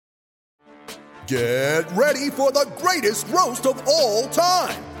Get ready for the greatest roast of all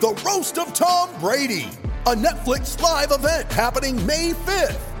time, the Roast of Tom Brady, a Netflix live event happening May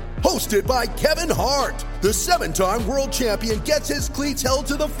 5th. Hosted by Kevin Hart, the 7-time world champion gets his cleats held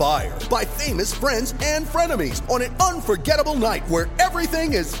to the fire by famous friends and frenemies on an unforgettable night where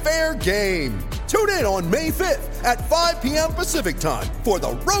everything is fair game. Tune in on May 5th at 5 p.m. Pacific time for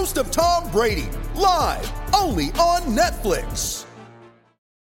the Roast of Tom Brady, live only on Netflix.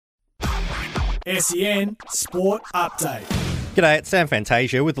 SEN Sport Update. G'day, it's Sam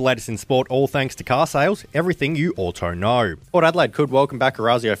Fantasia with the latest in sport, all thanks to car sales, everything you auto know. Port Adelaide could welcome back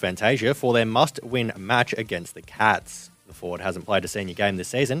Orazio Fantasia for their must-win match against the Cats. The forward hasn't played a senior game this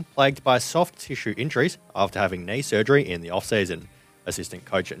season, plagued by soft tissue injuries after having knee surgery in the off-season. Assistant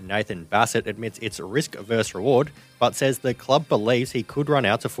coach Nathan Bassett admits it's risk-averse reward, but says the club believes he could run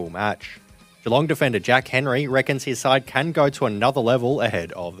out to full match. Geelong defender Jack Henry reckons his side can go to another level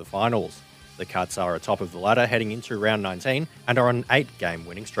ahead of the finals. The Cats are atop of the ladder heading into round 19 and are on an 8-game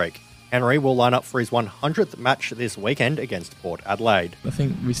winning streak. Henry will line up for his 100th match this weekend against Port Adelaide. I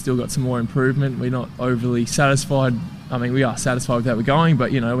think we've still got some more improvement. We're not overly satisfied. I mean, we are satisfied with how we're going, but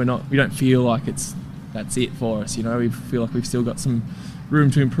we don't feel like that's it for us. We feel like we've still got some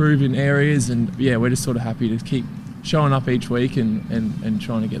room to improve in areas, and we're just sort of happy to keep showing up each week and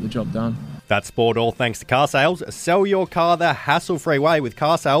trying to get the job done. That's sport, all thanks to car sales. Sell your car the hassle-free way with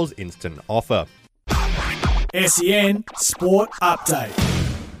car sales instant offer. SEN Sport Update.